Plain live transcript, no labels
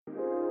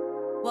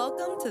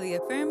Welcome to the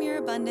Affirm Your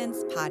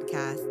Abundance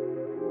podcast,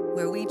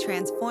 where we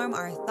transform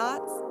our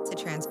thoughts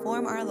to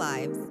transform our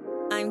lives.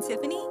 I'm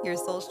Tiffany, your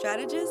soul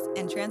strategist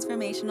and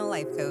transformational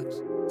life coach.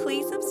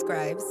 Please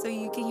subscribe so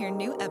you can hear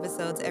new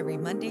episodes every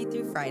Monday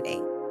through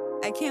Friday.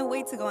 I can't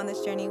wait to go on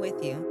this journey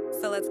with you,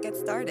 so let's get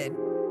started.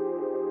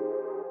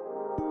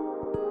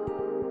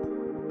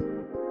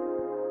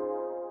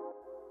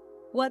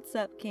 What's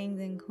up,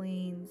 kings and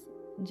queens?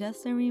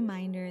 Just a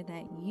reminder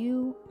that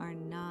you are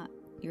not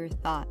your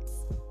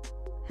thoughts.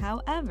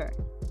 However,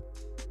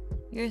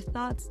 your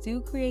thoughts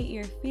do create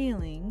your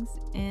feelings,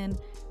 and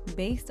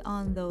based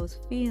on those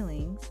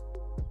feelings,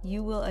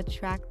 you will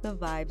attract the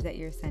vibes that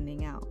you're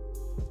sending out.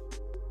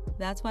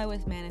 That's why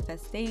with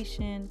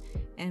manifestation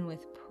and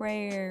with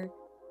prayer,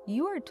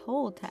 you are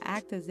told to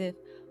act as if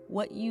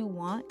what you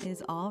want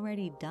is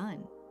already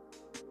done.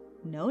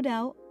 No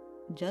doubt,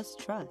 just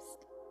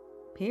trust.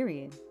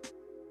 Period.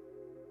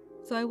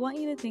 So I want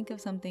you to think of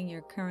something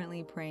you're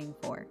currently praying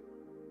for.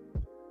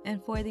 And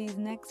for these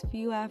next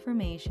few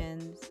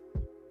affirmations,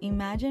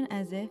 imagine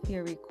as if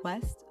your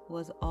request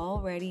was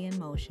already in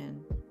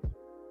motion.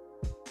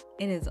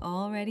 It is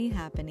already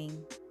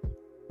happening.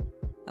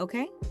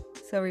 Okay?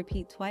 So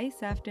repeat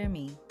twice after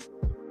me.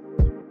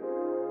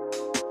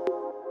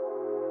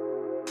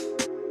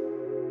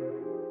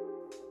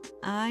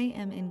 I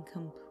am in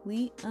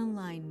complete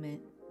alignment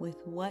with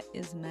what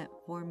is meant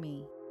for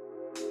me.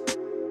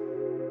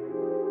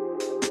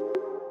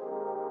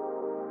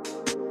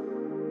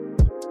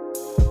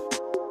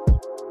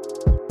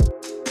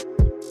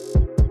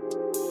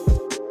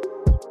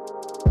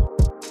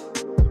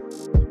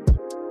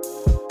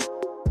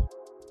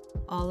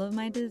 All of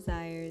my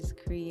desires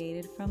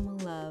created from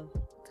love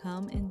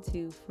come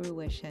into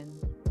fruition.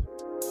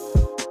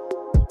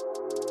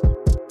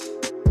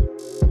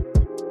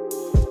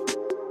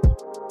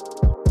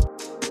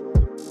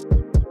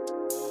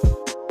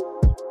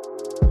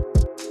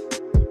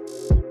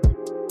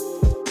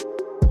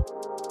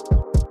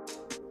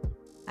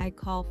 I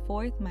call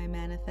forth my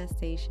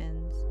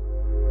manifestations.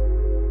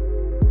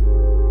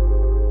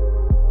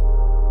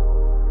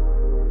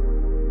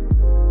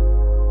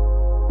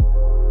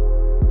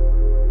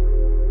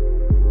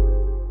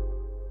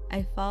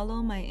 I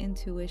follow my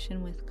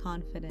intuition with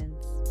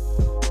confidence.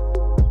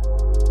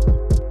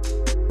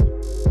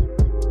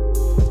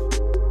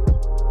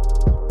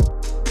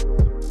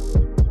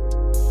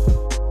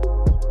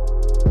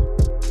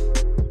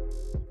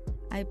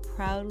 I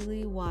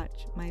proudly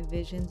watch my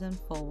visions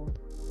unfold.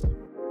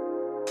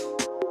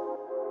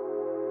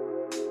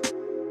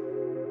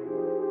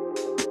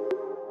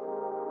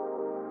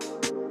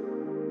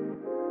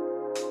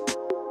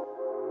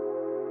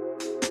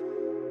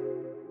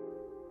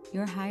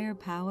 Your higher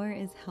power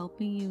is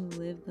helping you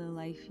live the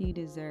life you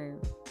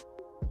deserve.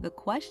 The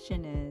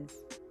question is,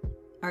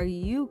 are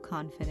you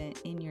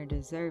confident in your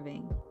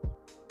deserving?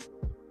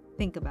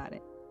 Think about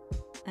it.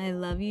 I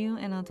love you,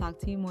 and I'll talk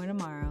to you more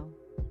tomorrow.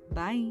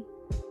 Bye.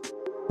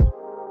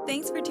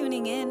 Thanks for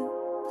tuning in.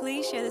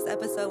 Please share this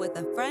episode with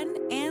a friend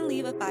and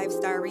leave a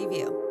 5-star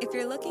review. If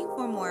you're looking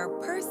for more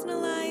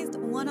personalized,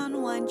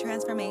 one-on-one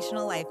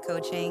transformational life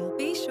coaching,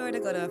 be sure to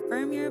go to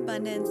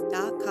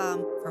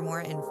affirmyourabundance.com for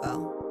more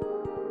info.